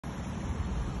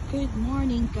Good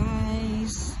morning,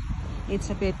 guys. It's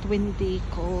a bit windy,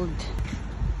 cold,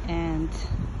 and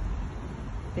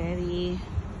very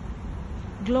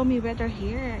gloomy weather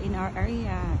here in our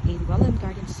area in Welland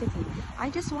Garden City. I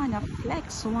just want to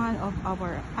flex one of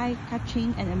our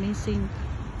eye-catching and amazing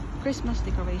Christmas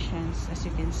decorations. As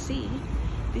you can see,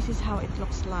 this is how it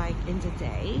looks like in the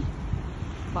day,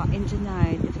 but in the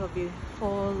night it will be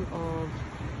full of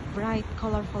bright,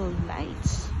 colorful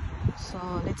lights. So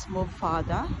let's move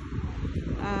further.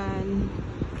 And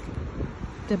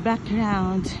the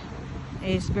background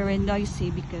is very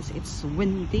noisy because it's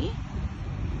windy.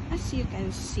 As you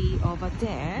can see over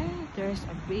there, there's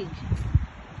a big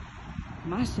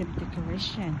massive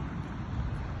decoration,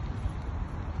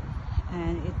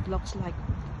 and it looks like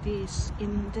this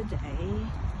in the day,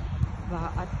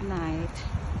 but at night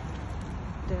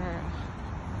there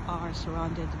are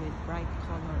surrounded with bright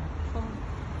colorful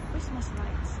Christmas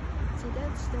lights. So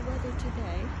that's the weather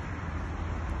today.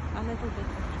 A little bit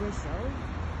of drizzle,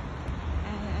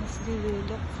 and as we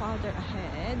look farther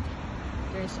ahead,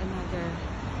 there's another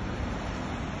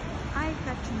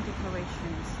eye-catching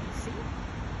decorations. See,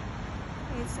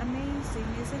 it's amazing,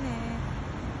 isn't it?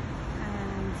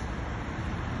 And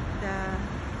the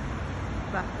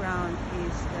background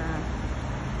is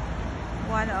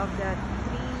one of the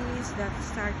trees that's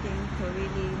starting to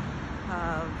really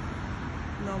have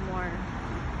no more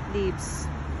leaves.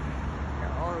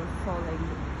 They're all falling,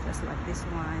 just like this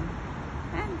one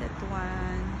and that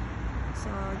one. So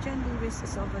John Lewis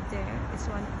is over there. It's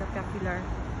one of the popular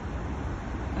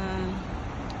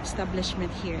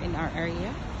establishment here in our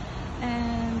area,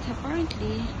 and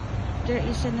apparently there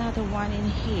is another one in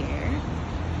here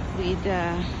with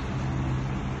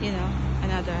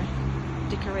another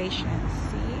decoration.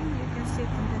 See, you can sit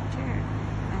in the chair,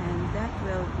 and that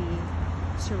will be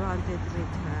surrounded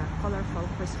with colorful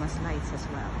Christmas lights as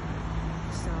well.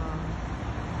 So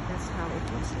that's how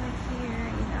it looks like here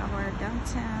in our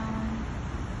downtown.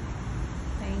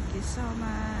 Thank you so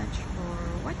much.